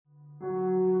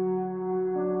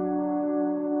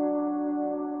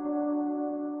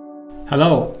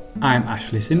Hello, I'm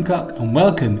Ashley Simcock and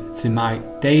welcome to my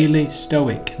Daily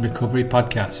Stoic Recovery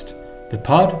Podcast, the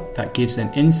pod that gives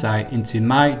an insight into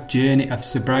my journey of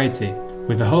sobriety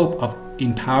with the hope of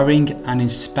empowering and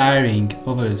inspiring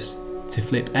others to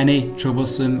flip any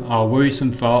troublesome or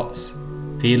worrisome thoughts,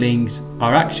 feelings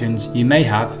or actions you may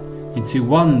have into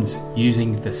ones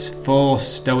using the 4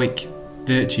 Stoic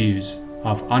virtues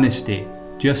of honesty,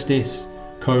 justice,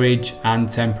 courage and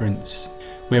temperance.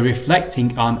 We're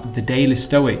reflecting on The Daily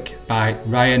Stoic by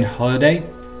Ryan Holiday,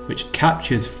 which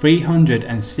captures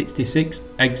 366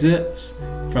 excerpts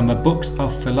from the books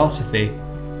of philosophy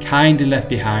kindly left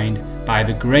behind by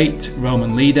the great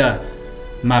Roman leader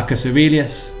Marcus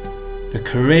Aurelius, the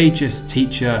courageous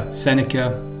teacher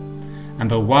Seneca,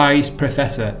 and the wise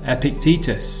professor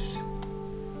Epictetus.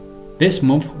 This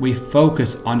month we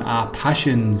focus on our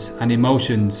passions and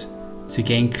emotions to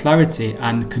gain clarity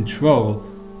and control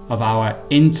of our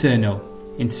internal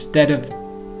instead of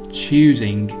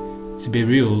choosing to be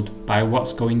ruled by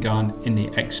what's going on in the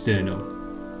external.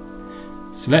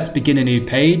 So let's begin a new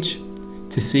page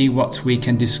to see what we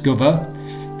can discover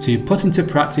to put into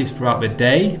practice throughout the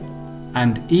day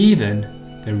and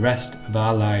even the rest of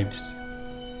our lives.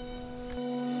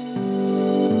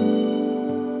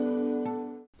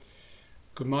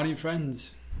 Good morning,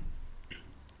 friends.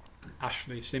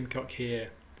 Ashley Simcock here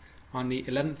on the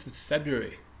 11th of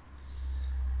February.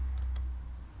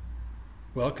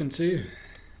 Welcome to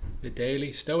the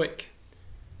Daily Stoic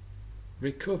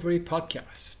Recovery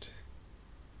Podcast.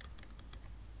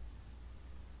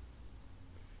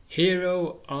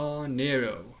 Hero or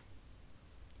Nero?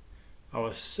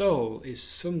 Our soul is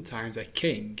sometimes a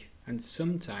king and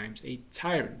sometimes a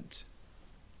tyrant.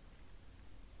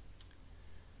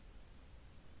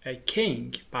 A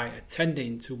king, by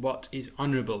attending to what is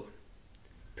honourable,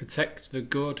 protects the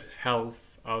good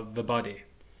health of the body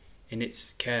in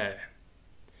its care,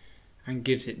 and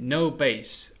gives it no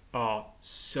base or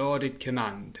sordid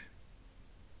command.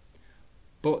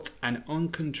 But an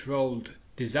uncontrolled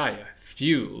desire,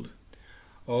 fueled,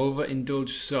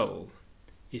 overindulged soul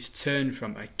is turned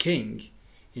from a king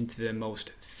into the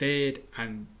most feared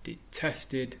and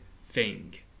detested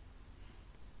thing,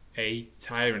 a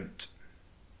tyrant.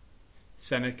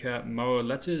 Seneca Moral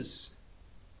Letters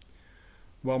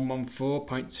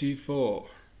 114.24.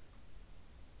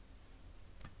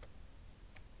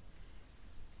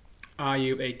 Are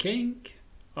you a king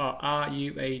or are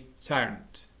you a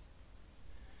tyrant?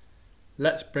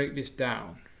 Let's break this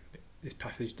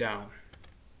passage down.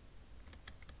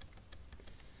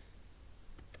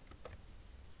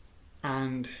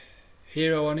 And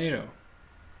hero or Nero?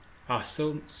 Our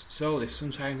soul is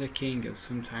sometimes a king and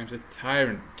sometimes a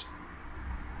tyrant.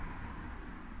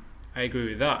 I agree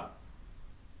with that.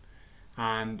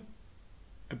 And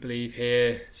I believe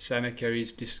here Seneca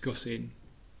is discussing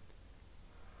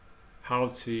how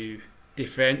to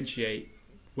differentiate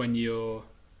when you're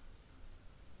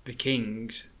the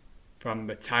kings from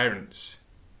the tyrants.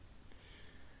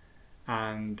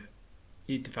 And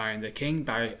he defined the king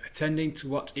by attending to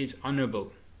what is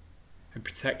honourable and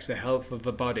protects the health of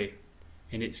the body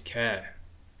in its care,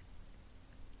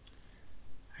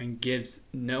 and gives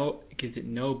it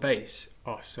no base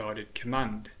or sordid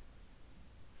command.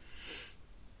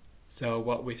 So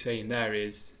what we're saying there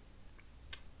is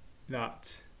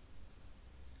that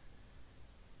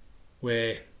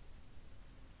we're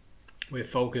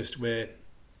focused, we're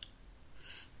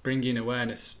bringing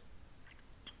awareness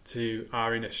to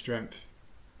our inner strength,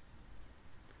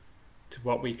 to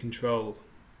what we control,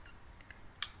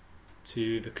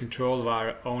 to the control of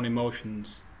our own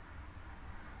emotions,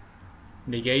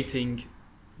 negating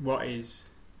what is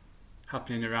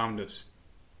happening around us,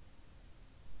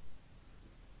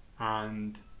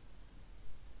 and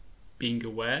being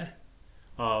aware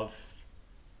of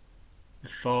the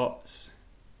thoughts.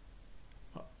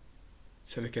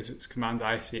 Seneca's commands,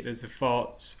 I see it as the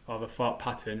thoughts or the thought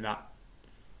pattern that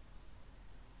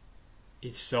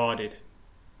is sordid,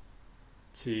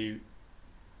 to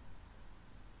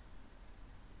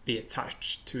be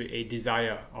attached to a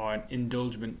desire or an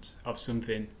indulgence of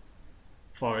something.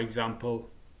 For example,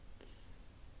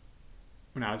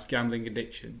 when I was a gambling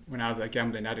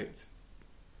addict,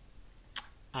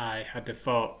 I had the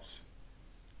thoughts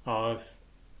of,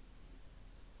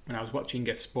 when I was watching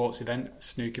a sports event, a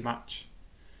snooker match,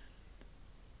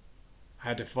 I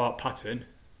had a thought pattern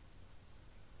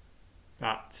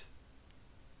that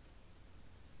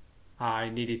I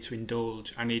needed to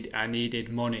indulge. I needed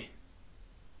money.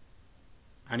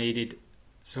 I needed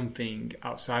something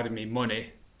outside of me,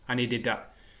 money. I needed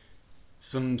that,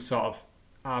 some sort of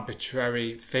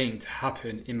arbitrary thing to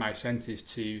happen in my senses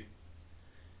to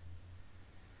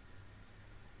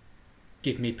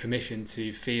give me permission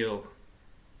to feel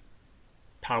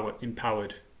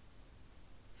empowered.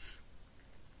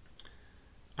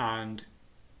 And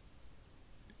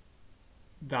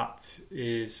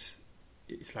it's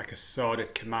like a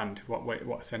sordid command.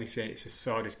 What's Sandy saying? It's a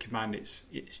sordid command. It's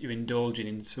you're indulging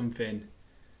in something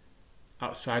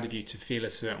outside of you to feel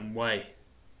a certain way,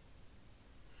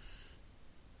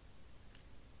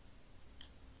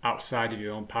 outside of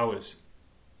your own powers.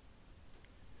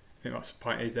 I think what's the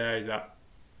point is that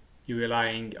you're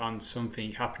relying on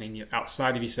something happening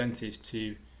outside of your senses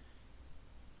to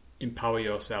empower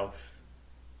yourself,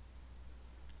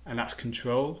 and that's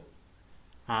control.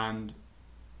 And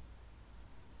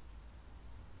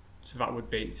so that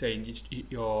would be saying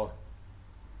you're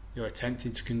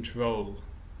attempting to control,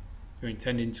 you're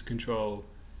intending to control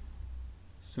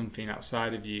something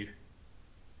outside of you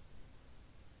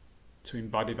to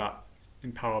embody that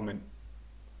empowerment,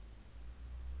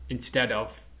 instead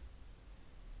of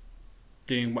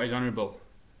doing what is honourable,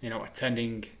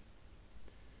 attending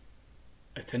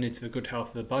to the good health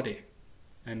of the body,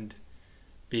 and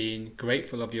being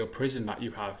grateful of your prison that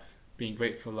you have, being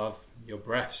grateful of your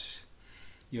breaths,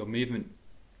 your movement,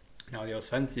 all your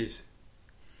senses,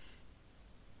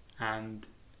 and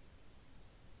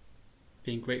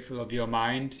being grateful of your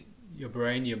mind, your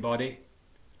brain, your body,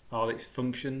 all its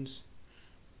functions.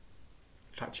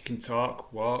 The fact you can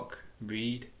talk, walk,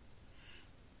 read,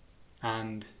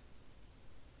 and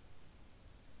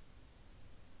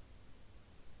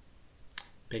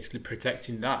basically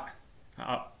protecting that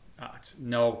at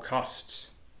no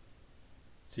costs,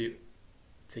 to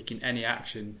taking any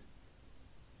action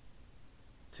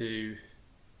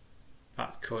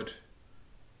that could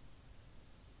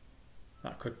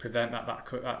prevent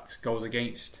that goes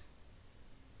against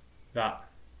that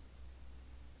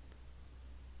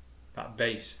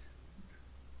base.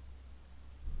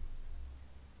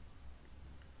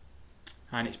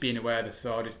 And it's being aware of the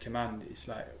sordid command. It's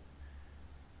like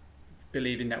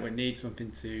believing that we need something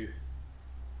to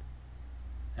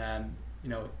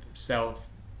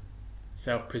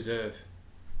self-preserve,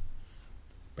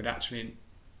 but actually,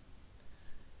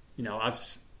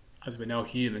 as we know,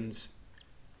 humans,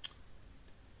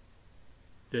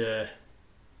 the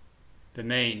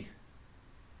main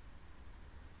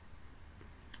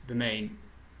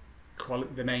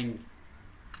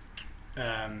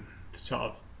sort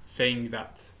of thing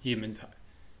that humans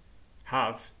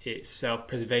have, it's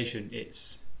self-preservation.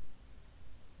 It's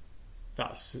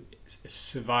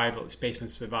survival. It's based on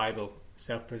survival,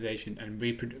 self-preservation, and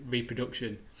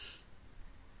reproduction.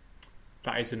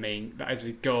 That is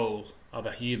the goal of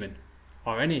a human,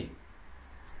 or any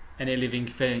living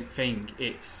thing.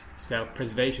 It's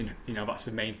self-preservation. That's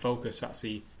the main focus. That's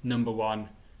the number one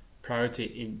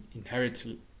priority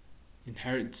inherently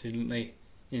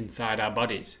inside our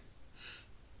bodies.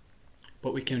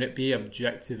 But we can be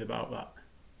objective about that,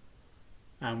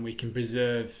 and we can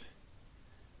preserve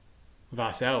with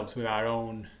ourselves, with our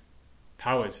own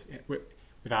powers,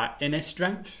 with our inner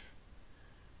strength,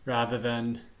 rather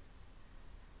than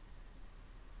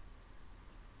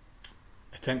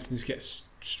attempting to get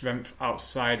strength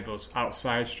outside of us,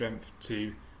 outside strength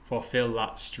to fulfill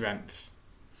that strength.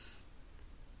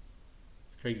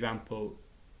 For example,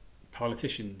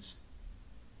 politicians.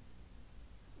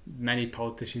 Many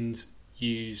politicians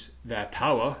use their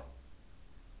power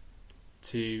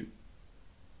to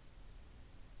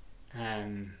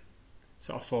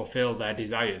sort of fulfill their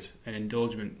desires and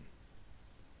indulgence,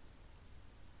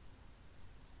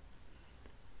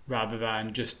 rather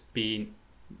than just being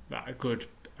a good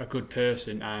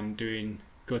person and doing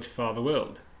good for the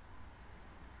world.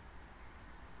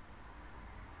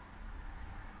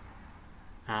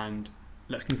 And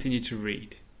let's continue to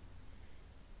read.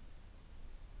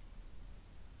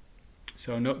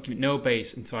 So no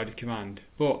base inside of command,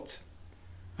 but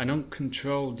an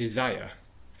uncontrolled desire,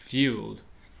 fueled,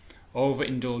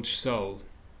 overindulged soul,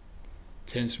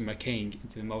 turns from a king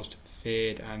into the most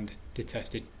feared and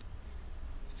detested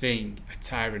thing, a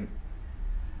tyrant.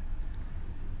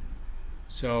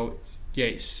 So,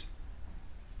 it's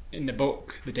in the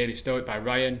book The Daily Stoic by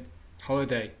Ryan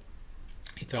Holiday.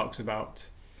 He talks about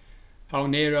how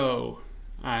Nero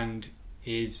and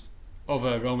his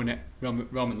other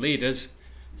Roman leaders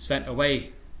sent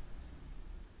away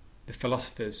the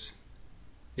philosophers.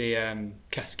 They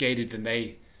cascaded them.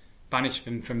 They banished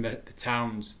them from the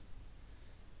towns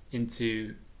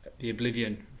into the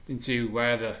oblivion, into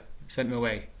wherever, sent them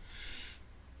away,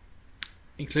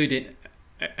 including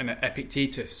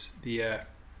Epictetus, the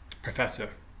professor,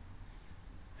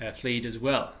 fled as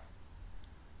well.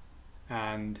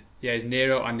 And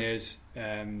Nero and there's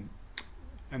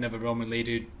another Roman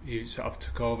leader who sort of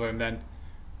took over,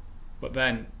 but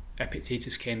then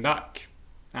Epictetus came back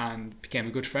and became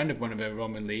a good friend of one of the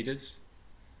Roman leaders,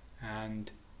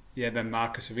 and then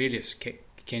Marcus Aurelius came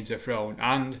to the throne,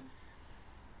 and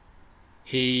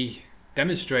he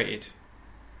demonstrated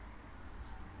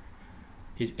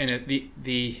his inner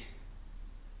the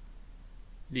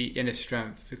inner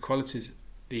strength, the qualities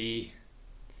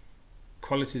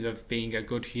of being a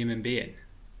good human being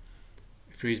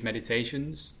through his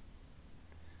meditations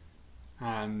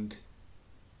and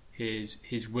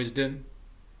his wisdom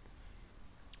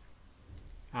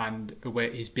and the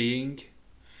way his being.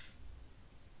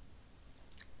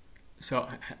 So,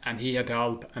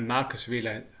 and Marcus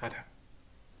Aurelius had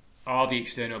all the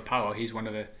external power. He's one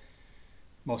of the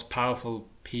most powerful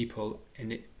people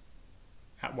in it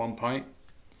at one point,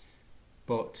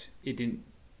 but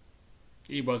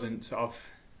he wasn't sort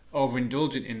of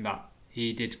overindulgent in that.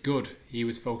 He did good. He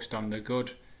was focused on the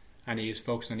good, and he was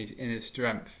focused on his inner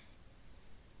strength.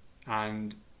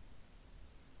 And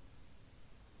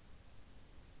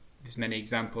there's many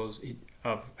examples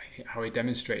of how he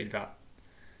demonstrated that.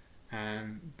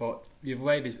 But the other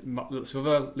way, there's lots of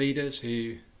other leaders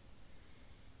who,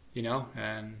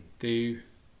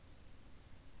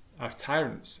 are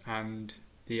tyrants, and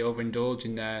they overindulge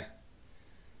in their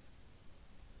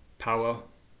power,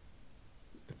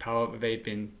 the power that they've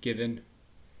been given,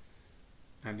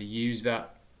 and they use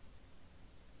that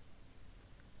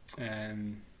as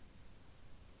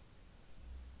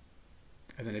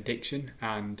an addiction,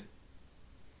 and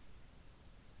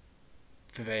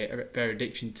for their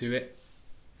addiction to it,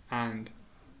 and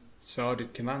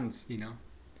sordid commands.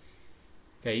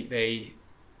 They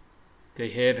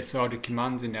hear the sordid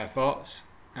commands in their thoughts,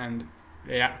 and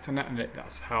they act on that, and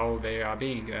that's how they are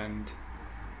being. And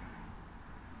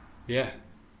they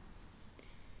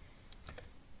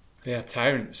are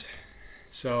tyrants.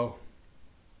 So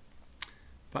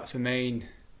that's the main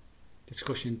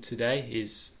discussion today,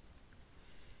 is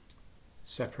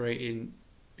separating,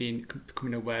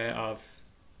 becoming aware of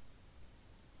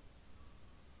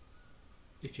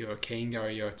if you're a king or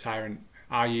you're a tyrant.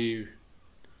 Are you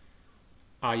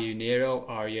Nero,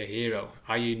 or are you a hero?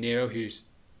 Are you Nero, who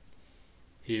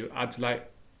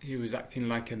was acting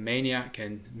like a maniac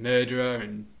and murderer,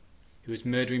 and who was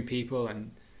murdering people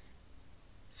and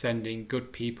sending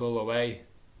good people away,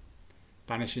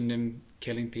 banishing them,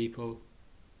 killing people?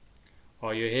 Or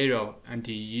are you a hero, and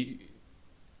do you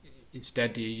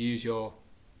use your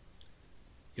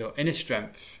inner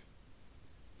strength,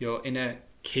 your inner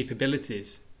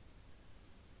capabilities?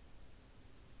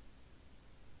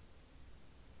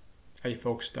 Are you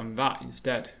focused on that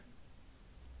instead?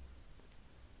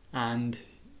 And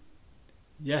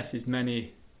yes, there's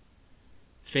many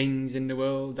things in the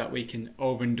world that we can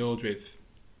overindulge with.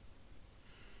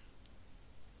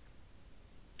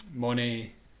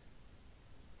 Money,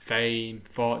 fame,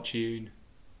 fortune,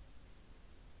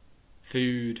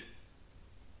 food,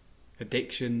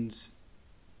 addictions,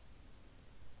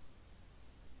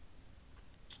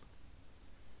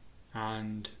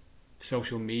 and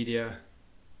social media.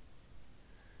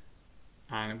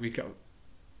 And we've got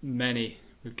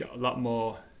a lot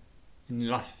more in the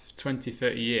last 20,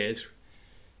 30 years.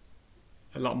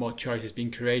 A lot more choice has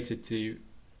been created to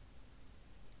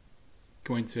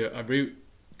going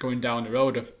down the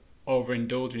road of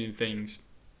overindulging in things.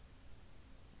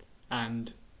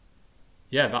 And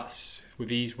that's with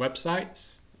these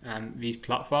websites and these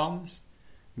platforms,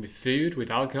 with food, with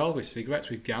alcohol, with cigarettes,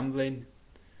 with gambling,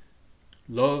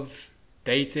 love,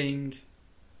 dating,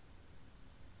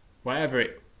 whatever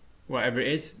it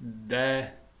is,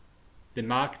 the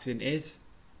marketing is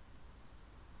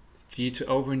for you to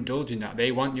overindulge in that.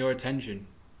 They want your attention.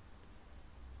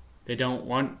 They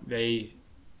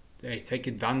take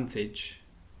advantage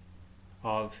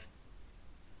of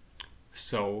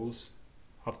souls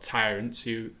of tyrants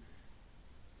who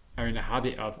are in a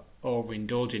habit of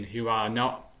overindulging, who are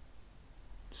not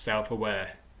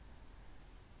self-aware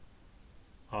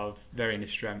of their inner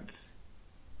strength,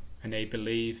 and they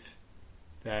believe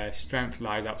their strength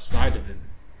lies outside of them.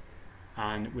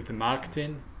 And with the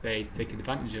marketing, they take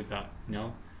advantage of that.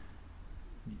 You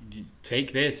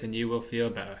take this and you will feel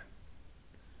better.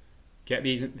 Get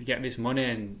this money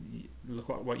and look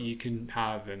what you can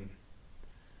have, and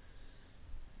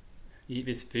eat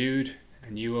this food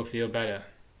and you will feel better.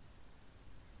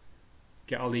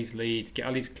 Get all these leads, get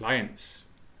all these clients.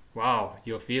 Wow,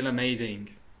 you'll feel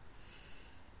amazing.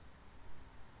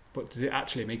 But does it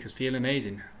actually make us feel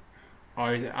amazing?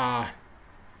 Or is it our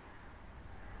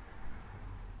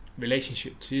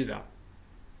relationship to that?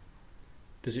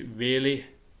 Is it really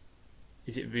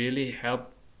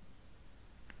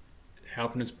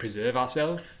helping us preserve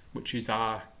ourselves, which is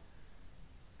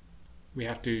we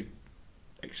have to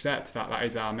accept that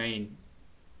is our main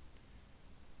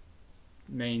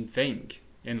thing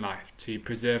in life, to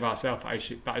preserve ourselves.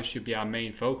 That should be our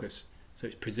main focus. So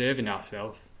it's preserving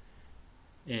ourselves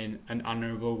in an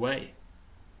honourable way.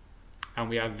 And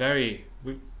we have very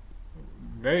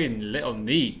little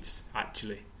needs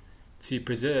actually to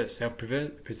preserve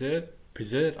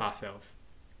ourselves.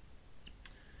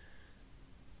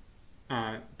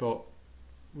 But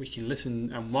we can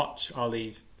listen and watch all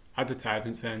these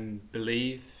advertisements and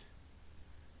believe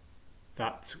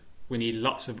that we need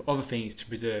lots of other things to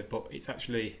preserve, but it's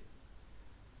actually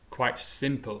quite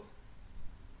simple.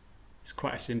 It's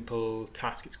quite a simple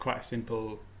task. It's quite a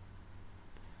simple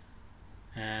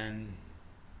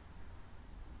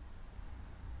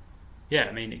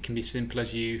it can be simple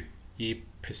as you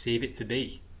perceive it to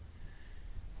be.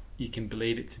 You can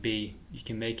believe it to be, you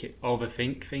can make it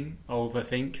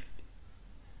overthink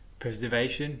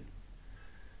preservation,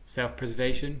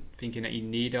 self-preservation, thinking that you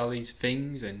need all these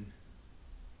things, and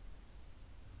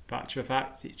factor of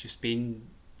fact, it's just being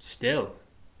still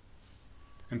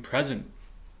and present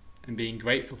and being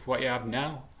grateful for what you have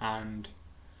now, and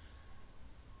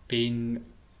being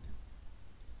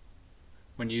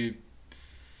when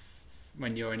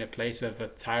you're in a place of a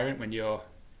tyrant,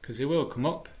 because it will come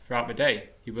up throughout the day,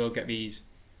 you will get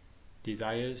these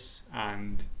desires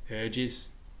and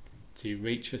urges to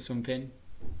reach for something,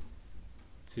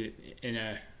 in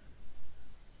a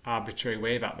arbitrary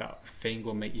way that thing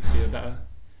will make you feel better.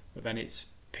 But then it's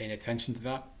paying attention to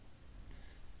that,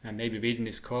 and maybe reading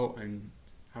this quote, and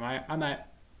am I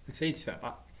say to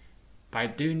yourself, by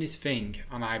doing this thing,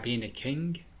 am I being a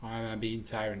king, or am I being a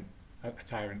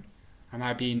tyrant? Am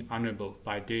I being honourable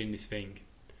by doing this thing?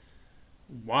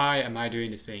 Why am I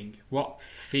doing this thing? What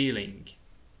feeling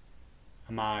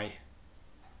am I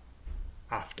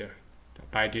after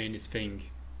by doing this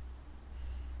thing?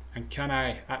 And can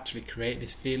I actually create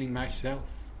this feeling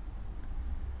myself?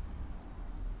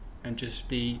 And just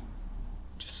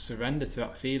surrender to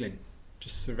that feeling.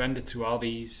 Just surrender to all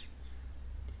these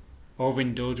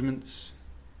overindulgements,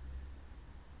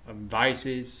 of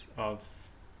vices, of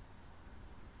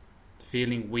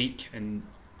feeling weak and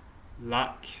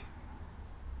lack,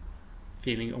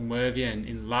 feeling unworthy and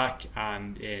in lack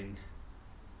and in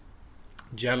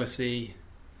jealousy,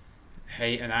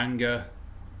 hate and anger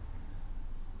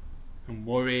and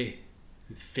worry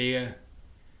and fear.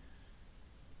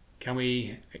 Can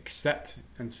we accept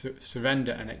and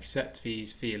surrender and accept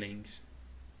these feelings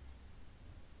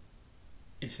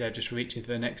instead of just reaching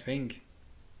for the next thing,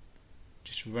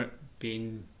 just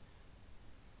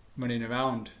running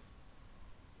around,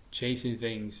 chasing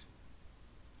things,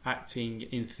 acting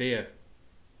in fear?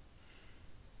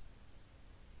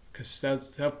 Because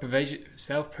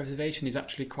self-preservation is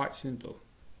actually quite simple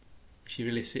if you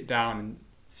really sit down and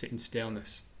sit in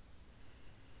stillness.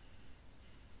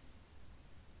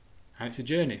 And it's a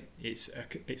journey. It's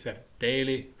a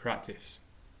daily practice.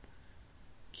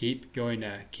 Keep going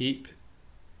there.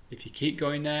 If you keep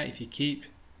going there, if you keep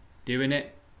doing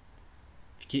it,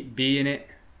 if you keep being it,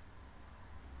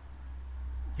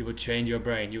 you will change your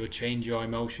brain. You will change your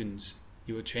emotions.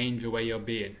 You will change the way you're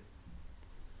being.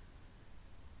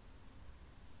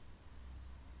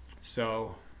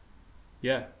 So,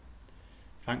 yeah.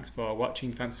 Thanks for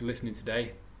watching. Thanks for listening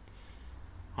today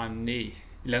on the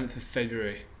 11th of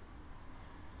February.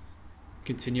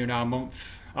 Continuing our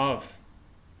month of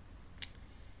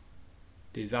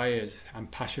desires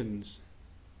and passions.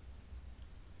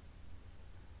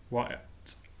 What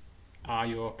are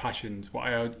your passions? What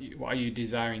are you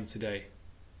desiring today?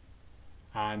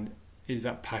 And is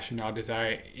that passion or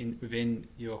desire within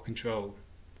your control?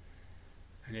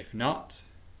 And if not,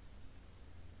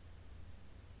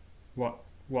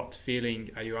 what feeling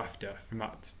are you after from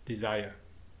that desire?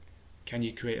 Can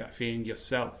you create that feeling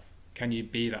yourself? Can you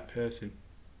be that person?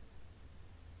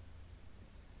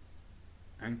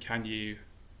 And can you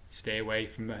stay away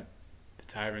from the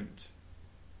tyrant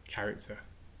character?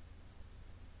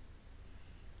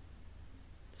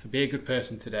 So be a good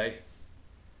person today.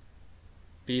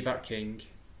 Be that king.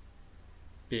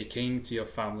 Be a king to your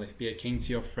family. Be a king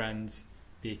to your friends.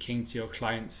 Be a king to your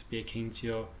clients. Be a king to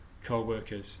your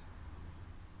co-workers.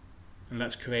 And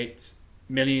let's create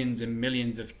millions and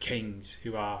millions of kings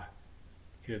who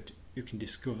can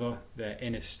discover their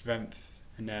inner strength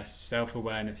and their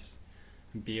self-awareness,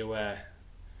 and be aware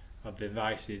of the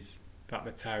vices that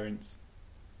the tyrant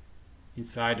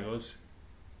inside of us,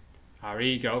 our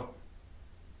ego,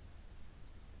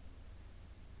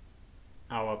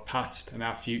 our past and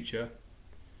our future,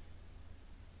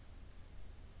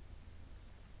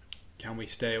 can we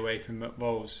stay away from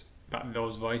those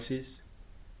voices,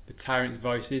 the tyrant's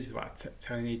voices, what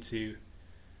telling you to,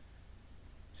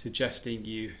 suggesting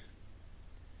you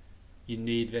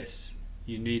need this,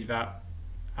 you need that.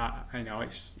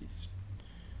 It's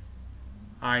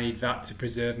I need that to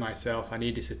preserve myself. I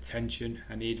need this attention.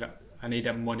 I need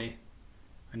that money.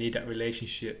 I need that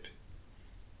relationship.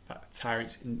 That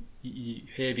tyrants. You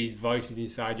hear these voices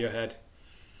inside your head,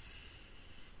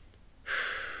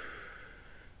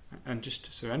 and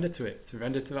just surrender to it.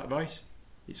 Surrender to that voice.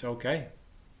 It's okay.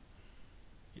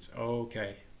 It's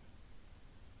okay.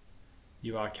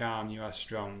 You are calm. You are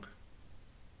strong.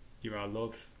 You are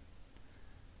love.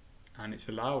 And it's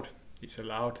allowed. It's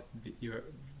allowed.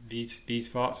 These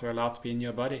thoughts are allowed to be in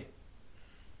your body.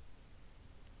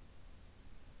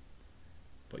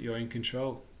 But you're in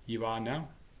control. You are now.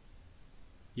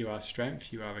 You are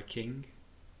strength. You are a king.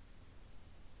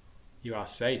 You are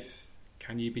safe.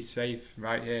 Can you be safe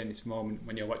right here in this moment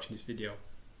when you're watching this video?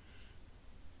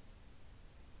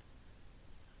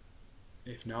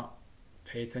 If not,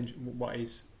 pay attention.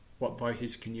 What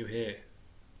voices can you hear?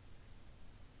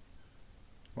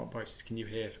 What voices can you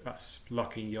hear that's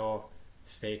blocking your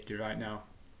safety right now?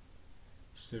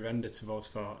 Surrender to those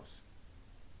thoughts.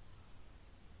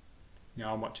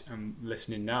 Now I'm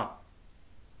listening now.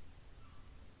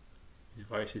 These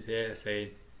voices here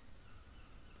saying,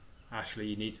 Ashley,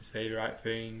 you need to say the right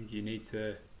thing.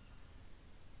 You've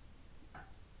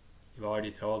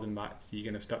already told them that you're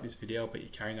going to stop this video, but you're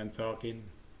carrying on talking.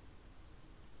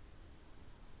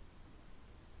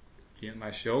 Feeling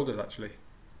my shoulders actually.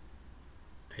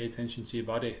 Pay attention to your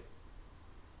body.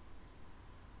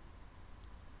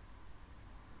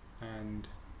 And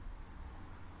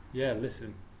yeah,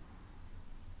 listen.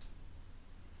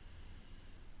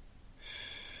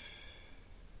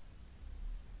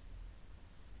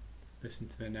 Listen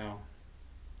to me now.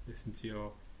 Listen to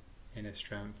your inner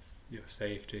strength, your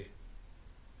safety.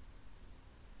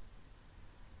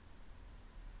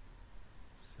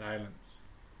 Silence.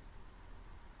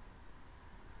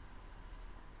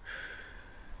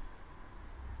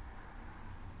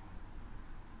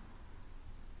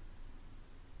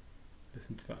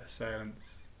 Listen to that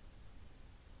silence.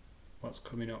 What's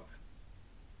coming up?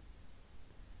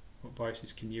 What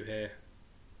voices can you hear?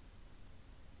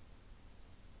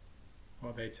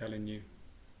 What are they telling you?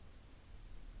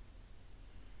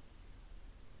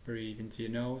 Breathe into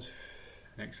your nose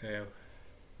and exhale.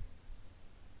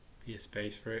 Be a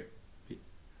space for it.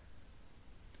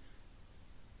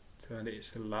 Tell it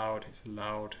it's allowed, it's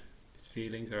allowed. These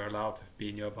feelings are allowed to be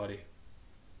in your body.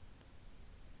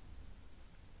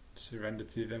 Surrender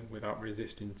to them without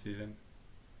resisting to them.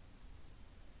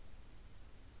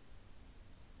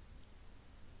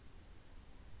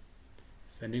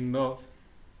 Sending love.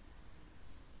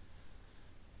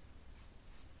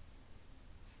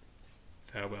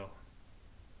 Farewell.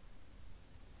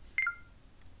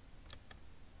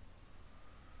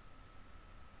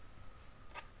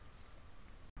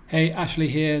 Hey, Ashley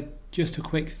here. Just a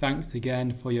quick thanks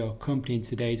again for your company in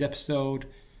today's episode,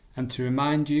 and to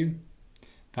remind you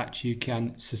that you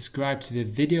can subscribe to the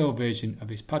video version of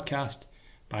this podcast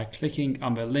by clicking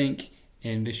on the link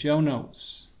in the show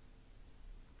notes.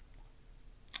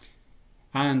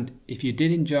 And if you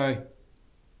did enjoy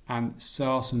and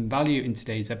saw some value in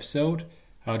today's episode,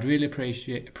 I would really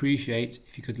appreciate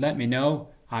if you could let me know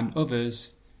and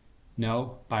others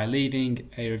know by leaving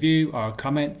a review or a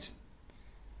comment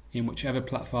in whichever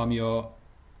platform you're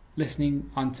listening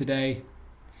on today,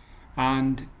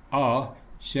 and or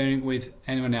sharing with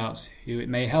anyone else who it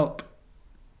may help.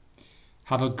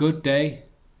 Have a good day.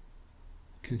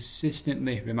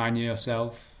 Consistently reminding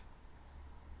yourself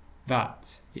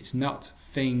that it's not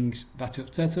things that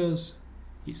upset us,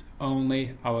 it's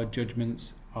only our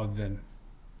judgments of them.